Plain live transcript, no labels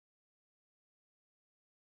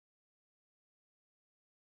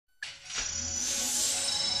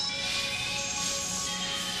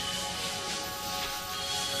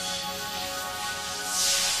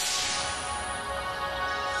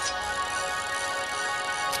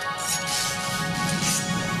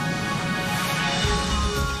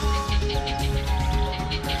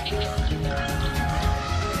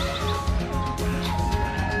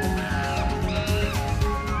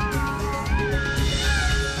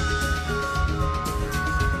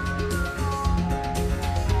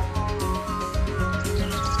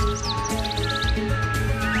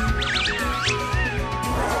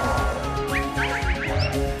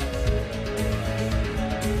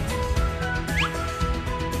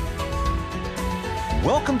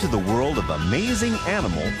Welcome to the world of amazing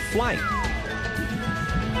animal flight.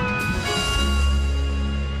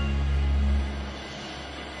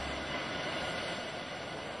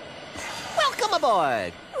 Welcome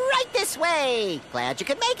aboard! Right this way! Glad you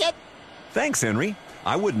could make it! Thanks, Henry.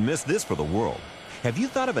 I wouldn't miss this for the world. Have you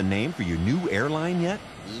thought of a name for your new airline yet?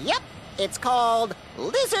 Yep, it's called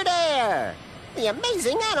Lizard Air, the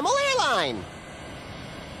amazing animal airline.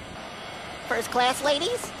 First class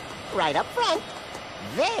ladies, right up front.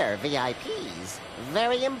 They're VIPs,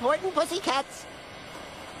 very important pussycats.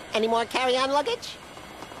 Any more carry-on luggage?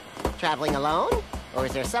 Traveling alone? Or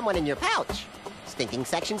is there someone in your pouch? Stinking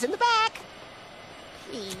sections in the back.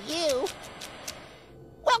 You.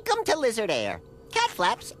 Welcome to Lizard Air. Cat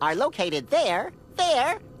flaps are located there,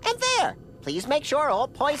 there, and there. Please make sure all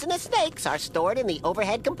poisonous snakes are stored in the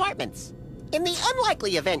overhead compartments. In the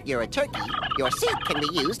unlikely event you're a turkey, your seat can be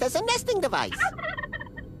used as a nesting device.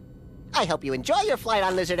 I hope you enjoy your flight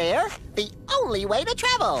on Lizard Air, the only way to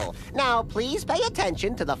travel. Now, please pay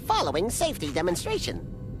attention to the following safety demonstration.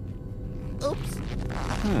 Oops.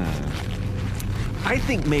 I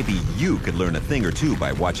think maybe you could learn a thing or two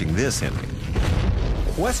by watching this, Henry.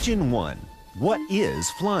 Question 1. What is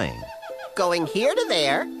flying? Going here to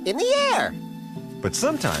there in the air. But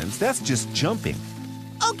sometimes that's just jumping.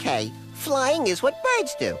 Okay, flying is what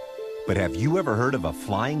birds do. But have you ever heard of a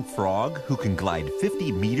flying frog who can glide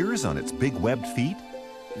 50 meters on its big webbed feet?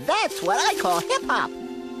 That's what I call hip-hop.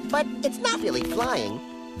 But it's not really flying.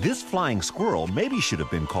 This flying squirrel maybe should have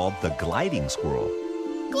been called the gliding squirrel.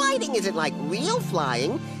 Gliding isn't like real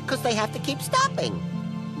flying, because they have to keep stopping.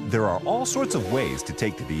 There are all sorts of ways to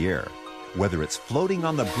take to the air. Whether it's floating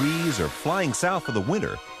on the breeze or flying south for the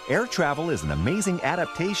winter, air travel is an amazing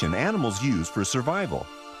adaptation animals use for survival.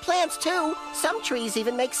 Plants too. Some trees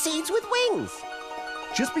even make seeds with wings.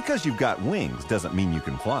 Just because you've got wings doesn't mean you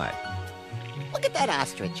can fly. Look at that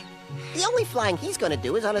ostrich. The only flying he's going to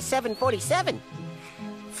do is on a 747.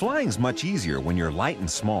 Flying's much easier when you're light and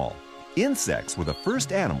small. Insects were the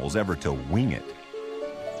first animals ever to wing it.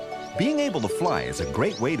 Being able to fly is a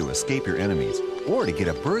great way to escape your enemies or to get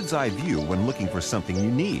a bird's eye view when looking for something you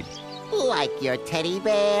need. Like your teddy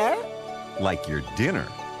bear? Like your dinner,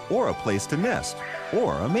 or a place to nest,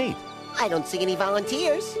 or a mate. I don't see any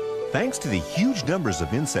volunteers. Thanks to the huge numbers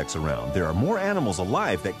of insects around, there are more animals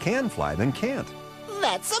alive that can fly than can't.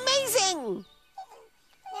 That's amazing!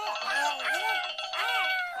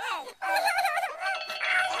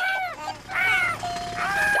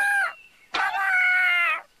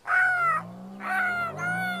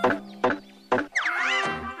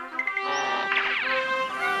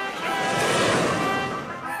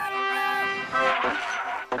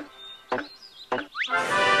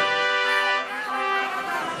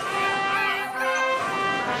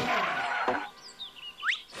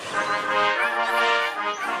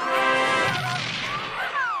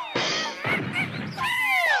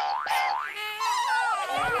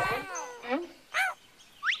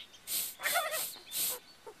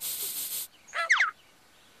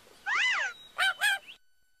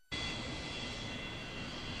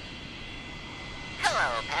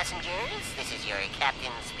 Hello, passengers. This is your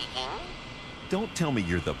captain speaking. Don't tell me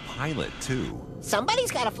you're the pilot, too.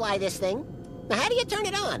 Somebody's got to fly this thing. Now, how do you turn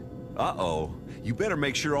it on? Uh-oh. You better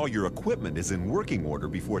make sure all your equipment is in working order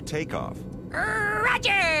before takeoff.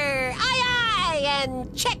 Roger! Aye, aye!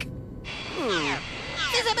 And check!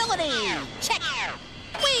 Visibility! Check!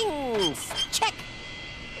 Wings! Check!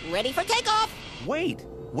 Ready for takeoff? Wait,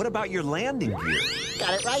 what about your landing gear?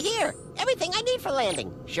 Got it right here. Everything I need for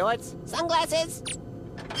landing. Shorts, sunglasses,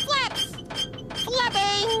 flaps,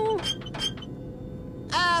 flapping.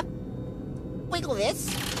 Wiggle this,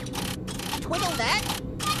 twiddle that,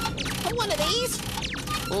 put one of these.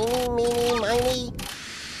 Eeny, meeny, miny.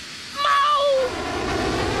 Mow!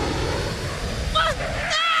 Ah!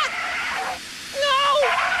 No!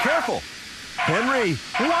 Careful! Henry,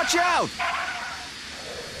 watch out!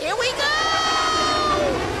 Here we go!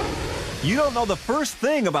 You don't know the first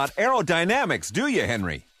thing about aerodynamics, do you,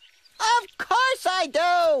 Henry? Of course I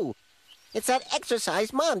do! It's that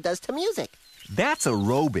exercise Mom does to music. That's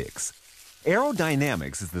aerobics.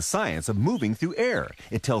 Aerodynamics is the science of moving through air.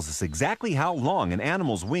 It tells us exactly how long an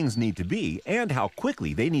animal's wings need to be and how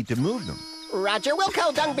quickly they need to move them. Roger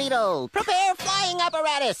Wilco, Dung Beetle. Prepare flying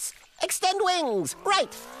apparatus. Extend wings.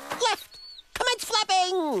 Right, left. Commence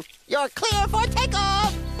flapping. You're clear for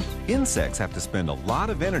takeoff. Insects have to spend a lot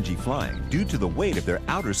of energy flying due to the weight of their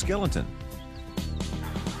outer skeleton.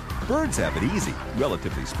 Birds have it easy,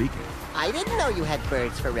 relatively speaking. I didn't know you had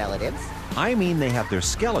birds for relatives. I mean they have their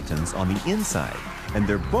skeletons on the inside, and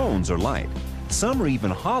their bones are light. Some are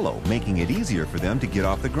even hollow, making it easier for them to get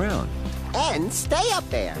off the ground. and stay up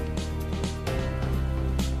there.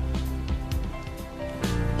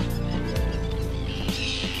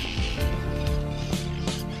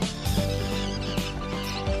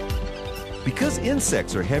 Because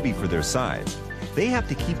insects are heavy for their size, they have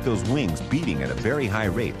to keep those wings beating at a very high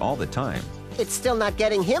rate all the time. It's still not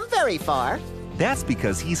getting him very far. That's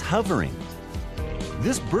because he's hovering.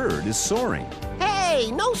 This bird is soaring.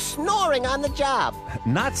 Hey, no snoring on the job.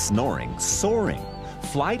 Not snoring, soaring.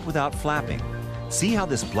 Flight without flapping. See how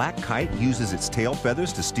this black kite uses its tail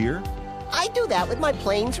feathers to steer? I do that with my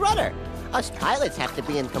plane's rudder. Us pilots have to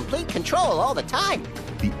be in complete control all the time.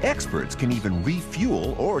 The experts can even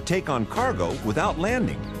refuel or take on cargo without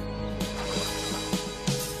landing.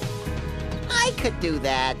 I could do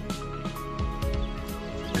that.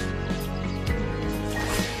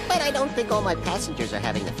 But I don't think all my passengers are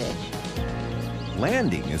having the fish.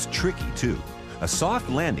 Landing is tricky too. A soft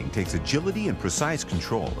landing takes agility and precise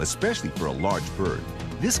control, especially for a large bird.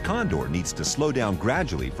 This condor needs to slow down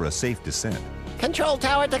gradually for a safe descent. Control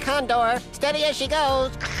tower to Condor. Steady as she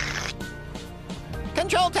goes.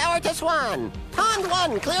 Control tower to Swan. Pond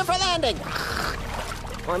 1, clear for landing.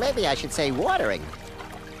 Or maybe I should say watering.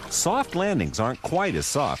 Soft landings aren't quite as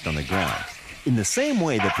soft on the ground. In the same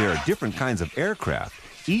way that there are different kinds of aircraft,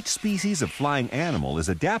 each species of flying animal is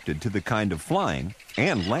adapted to the kind of flying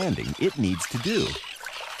and landing it needs to do.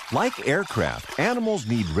 Like aircraft, animals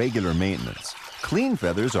need regular maintenance. Clean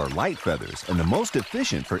feathers are light feathers and the most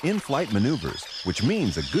efficient for in-flight maneuvers, which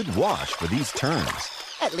means a good wash for these turns.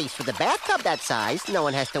 At least with a bathtub that size, no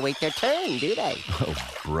one has to wait their turn, do they? Oh,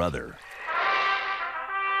 brother.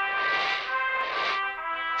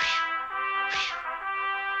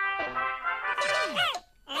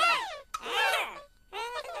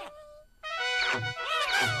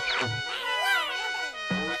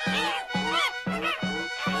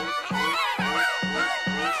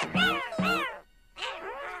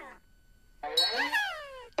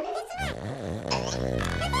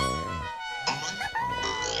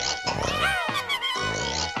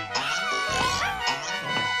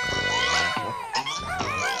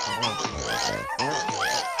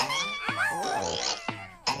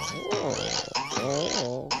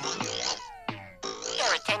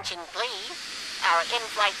 Your attention, please. Our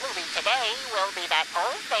in-flight movie today will be that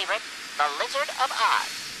old favorite, The Lizard of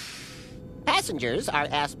Oz. Passengers are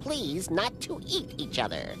asked please not to eat each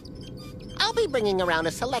other. I'll be bringing around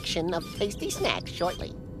a selection of tasty snacks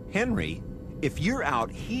shortly. Henry, if you're out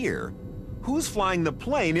here, who's flying the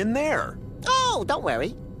plane in there? Oh, don't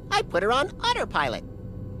worry. I put her on autopilot.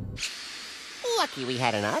 Lucky we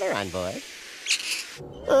had an otter on board.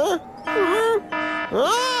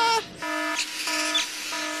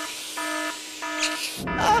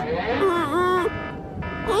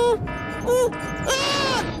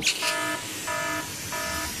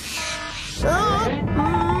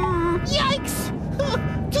 Yikes!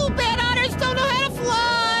 Too bad otters don't know how to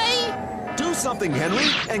fly! Do something, Henry,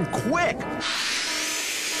 and quick!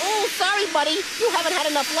 Oh, sorry, buddy. You haven't had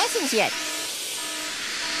enough lessons yet.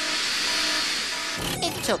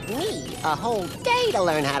 It took me a whole day to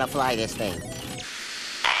learn how to fly this thing.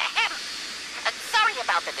 Sorry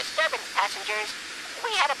about the disturbance, passengers.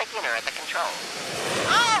 We had a beginner at the controls.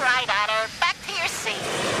 All right, Otter, back to your seat.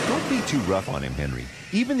 Don't be too rough on him, Henry.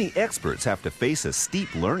 Even the experts have to face a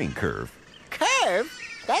steep learning curve. Curve?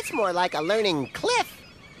 That's more like a learning cliff.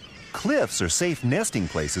 Cliffs are safe nesting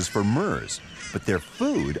places for murres, but their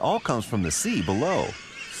food all comes from the sea below.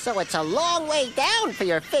 So it's a long way down for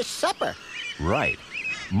your fish supper. Right.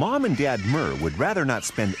 Mom and Dad Murre would rather not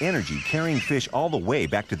spend energy carrying fish all the way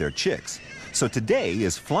back to their chicks. So today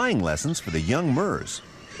is flying lessons for the young Murres.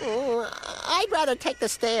 I'd rather take the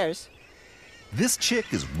stairs. This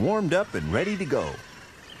chick is warmed up and ready to go.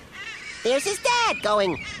 There's his dad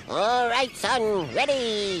going, all right, son,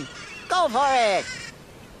 ready. Go for it.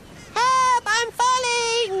 Help, I'm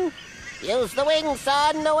falling. Use the wings,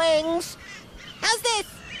 son, the wings. How's this?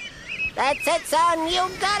 That's it, son, you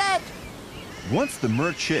got it. Once the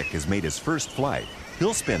Murre chick has made his first flight,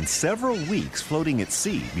 he'll spend several weeks floating at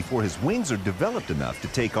sea before his wings are developed enough to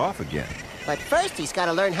take off again. But first, he's got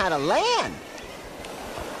to learn how to land.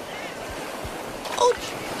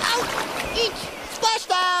 Ouch! Ouch! Each!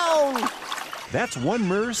 Splashdown! That's one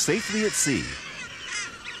Murre safely at sea.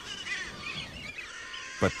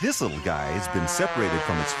 But this little guy has been separated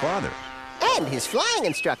from its father. And his flying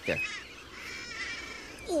instructor.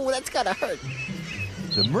 Ooh, that's gotta hurt.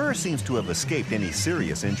 The Murre seems to have escaped any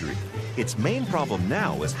serious injury. Its main problem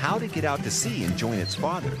now is how to get out to sea and join its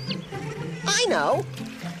father. I know.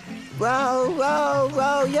 Row, row,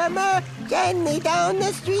 row your Murre gently down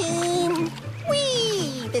the stream.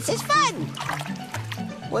 Whee! This is fun.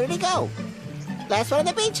 Where did he go? Last one on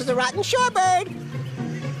the beach is a rotten shorebird.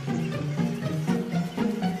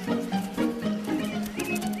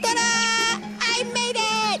 Ta-da! I made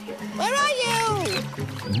it! Where are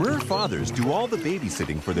you? Mer fathers do all the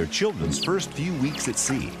babysitting for their children's first few weeks at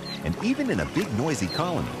sea. And even in a big noisy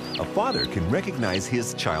colony, a father can recognize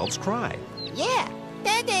his child's cry. Yeah.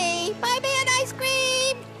 Daddy, buy me an ice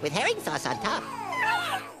cream! With herring sauce on top.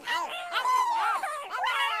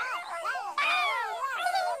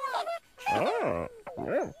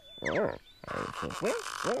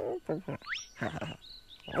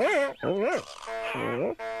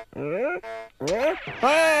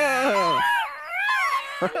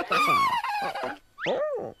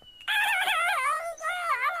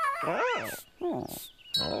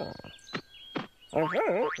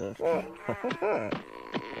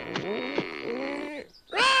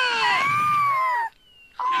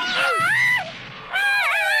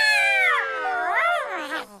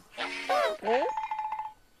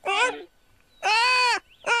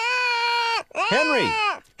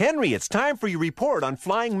 Henry, it's time for your report on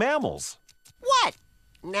flying mammals. What?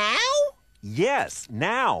 Now? Yes,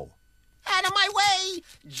 now. Out of my way!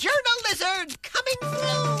 Journal lizard coming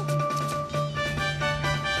through!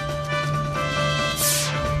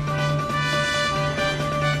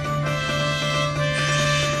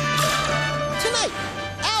 Tonight,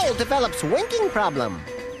 owl develops winking problem.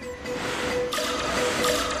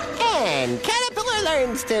 And caterpillar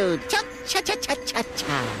learns to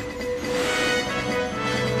cha-cha-cha-cha-cha.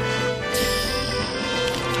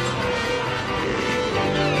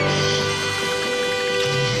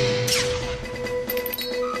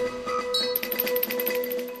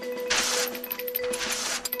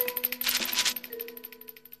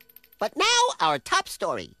 But now, our top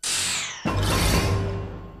story.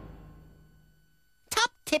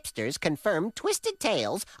 Top tipsters confirm twisted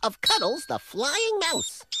tales of Cuddles the flying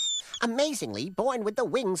mouse. Amazingly, born with the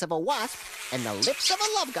wings of a wasp and the lips of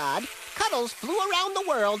a love god, Cuddles flew around the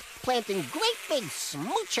world, planting great big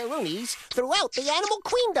smoocheroonies throughout the animal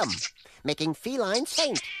queendom, making felines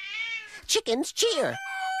faint, chickens cheer,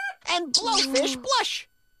 and blowfish blush.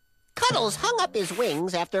 Cuddles hung up his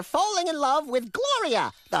wings after falling in love with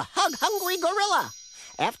Gloria, the hug-hungry gorilla.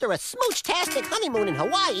 After a smooch-tastic honeymoon in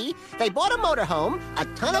Hawaii, they bought a motorhome, a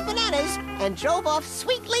ton of bananas, and drove off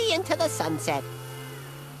sweetly into the sunset.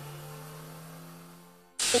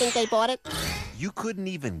 Think they bought it? You couldn't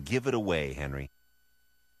even give it away, Henry.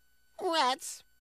 Rats.